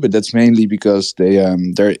can do, but that's mainly because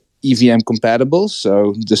they're EVM compatible.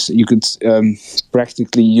 So you could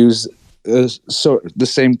practically use so the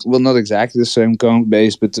same, well, not exactly the same code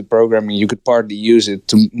base, but the programming, you could partly use it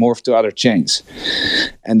to morph to other chains.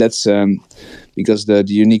 And that's because the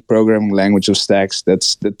unique programming language of Stacks,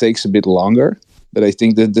 that takes a bit longer. But I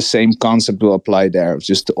think that the same concept will apply there. It's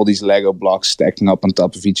just all these Lego blocks stacking up on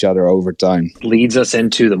top of each other over time. Leads us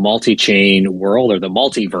into the multi-chain world, or the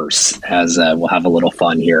multiverse, as we'll have a little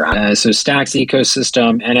fun here. So Stacks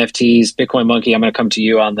ecosystem, NFTs, Bitcoin Monkey, I'm going to come to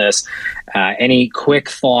you on this. Any quick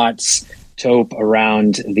thoughts, Tope,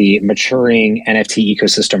 around the maturing NFT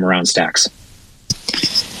ecosystem around Stacks?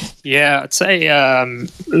 Yeah, I'd say,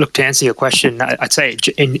 look, to answer your question, I'd say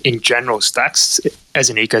in general, Stacks as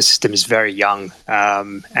an ecosystem is very young,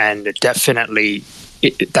 and definitely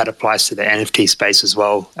that applies to the NFT space as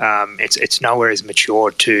well. It's nowhere as mature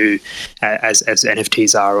to as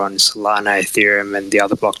NFTs are on Solana, Ethereum, and the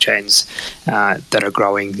other blockchains that are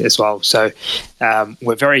growing as well. So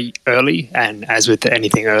we're very early, and as with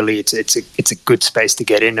anything early, it's a good space to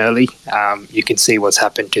get in early. You can see what's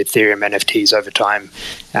happened to Ethereum NFTs over time,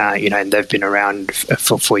 and they've been around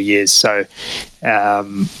for years. So.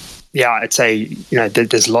 Yeah, I'd say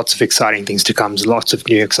there's lots of exciting things to come. There's lots of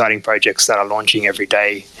new exciting projects that are launching every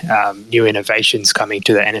day. New innovations coming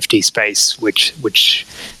to the NFT space, which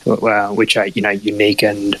are unique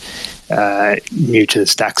and new to the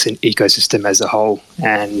Stacks ecosystem as a whole.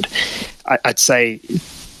 And I'd say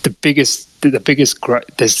the biggest growth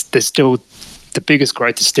the biggest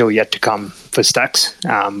growth is still yet to come for Stacks,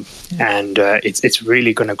 and it's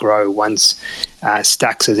really going to grow once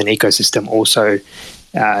Stacks as an ecosystem also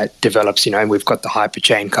develops. We've got the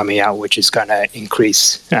hyperchain coming out, which is going to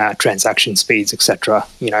increase transaction speeds, etc.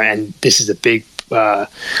 And this is a big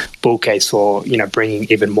bull case for bringing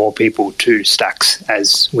even more people to Stacks,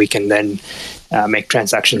 as we can then make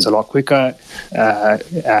transactions a lot quicker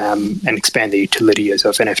and expand the utility of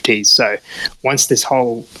NFTs. So once this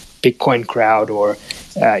whole Bitcoin crowd or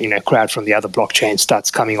crowd from the other blockchain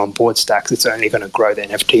starts coming on board Stacks, it's only going to grow the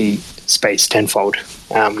NFT space tenfold,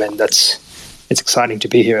 and it's exciting to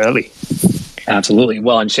be here early. Absolutely.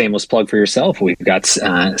 Well, and shameless plug for yourself, we've got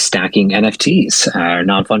stacking NFTs,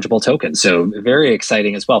 non-fungible tokens. So very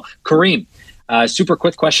exciting as well. Kareem, super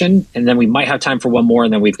quick question, and then we might have time for one more,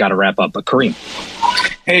 and then we've got to wrap up. But Kareem.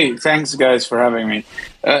 Hey, thanks guys for having me.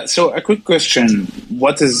 So a quick question.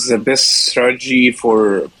 what is the best strategy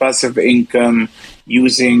for passive income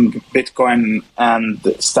using Bitcoin and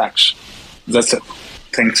stacks? That's it.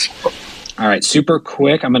 Thanks. All right, super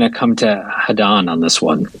quick. I'm going to come to Hadan on this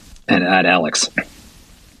one and add Alex.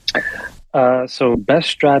 So best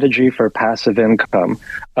strategy for passive income.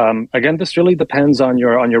 Again, this really depends on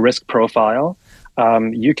your risk profile.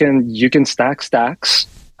 You can stack stacks,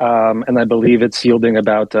 and I believe it's yielding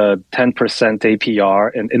about 10%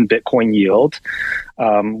 APR in Bitcoin yield,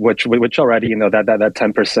 which already that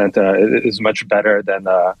 10% is much better than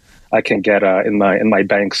I can get in my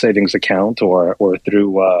bank savings account or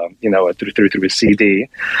through through a CD.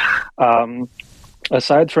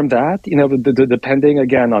 Aside from that, depending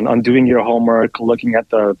again on doing your homework, looking at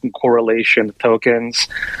the correlation tokens,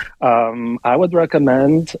 I would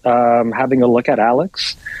recommend having a look at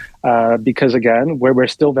Alex because again, we're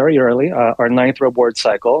still very early. Our 9th reward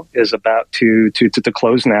cycle is about to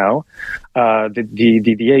close now. The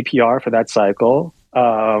APR for that cycle.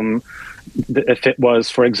 If it was,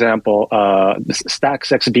 for example, Stacks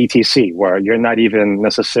XBTC, where you're not even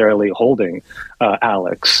necessarily holding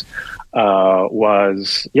Alex,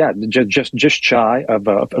 was just shy of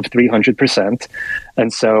 300%,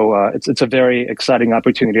 and so it's a very exciting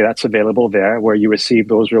opportunity that's available there, where you receive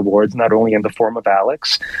those rewards not only in the form of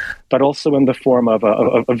Alex, but also in the form of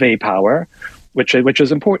A power. Which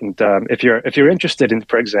is important if you're interested in,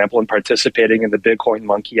 for example, in participating in the Bitcoin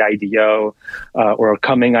Monkey IDO or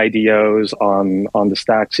coming IDOs on the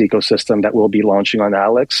Stacks ecosystem that will be launching on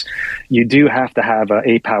Alex. You do have to have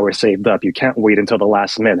A power saved up. You can't wait until the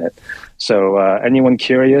last minute. So anyone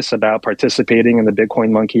curious about participating in the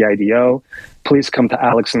Bitcoin Monkey IDO, please come to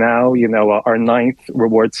Alex now. Our 9th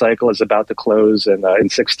reward cycle is about to close in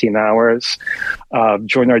 16 hours.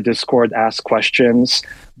 Join our Discord, ask questions,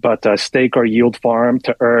 but stake or yield farm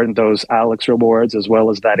to earn those Alex rewards as well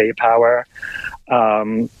as that A power.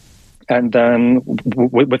 And then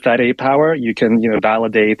with that A power, you can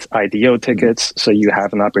validate IDO tickets, so you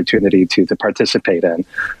have an opportunity to participate in.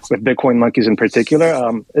 With Bitcoin Monkeys in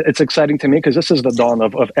particular, it's exciting to me because this is the dawn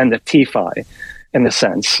of NFT-fi in a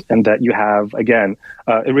sense, and that you have, again,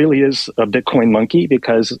 it really is a Bitcoin Monkey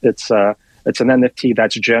because it's an NFT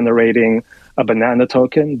that's generating a banana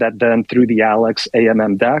token that then through the Alex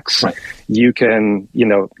AMM DEX, right, you can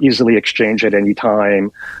easily exchange at any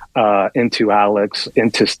time into Alex,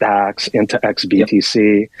 into Stacks, into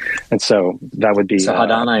XBTC. Yep. And so that would be... So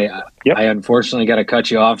Hadan, I unfortunately got to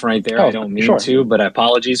cut you off right there. I don't mean to, but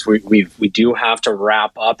apologies. We do have to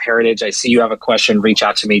wrap up. Heritage, I see you have a question. Reach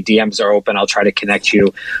out to me. DMs are open. I'll try to connect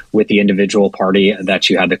you with the individual party that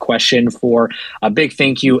you had the question for. A big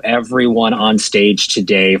thank you, everyone on stage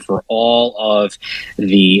today, for all of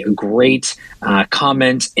the great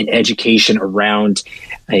comments and education around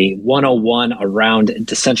a 101 around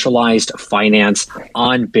decentralized finance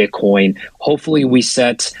on Bitcoin. Hopefully we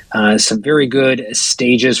set some very good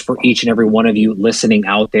stages for each and every one of you listening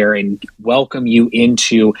out there and welcome you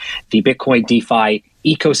into the Bitcoin DeFi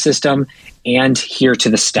ecosystem and here to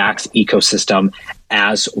the Stacks ecosystem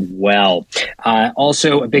as well.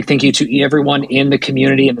 Also, a big thank you to everyone in the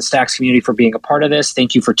community, in the Stacks community, for being a part of this.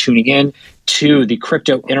 Thank you for tuning in to the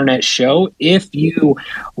Crypto Internet Show. If you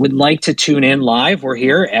would like to tune in live, we're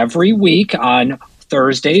here every week on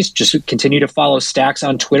Thursdays. Just continue to follow Stacks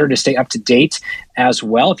on Twitter to stay up to date as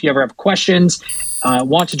well. If you ever have questions,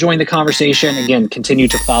 want to join the conversation, again, continue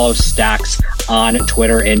to follow Stacks on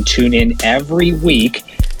Twitter and tune in every week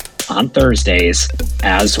on Thursdays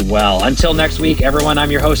as well. Until next week, everyone, I'm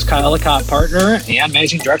your host, Kyle Ellicott, partner and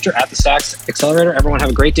managing director at the Stacks Accelerator. Everyone have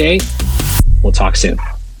a great day. We'll talk soon.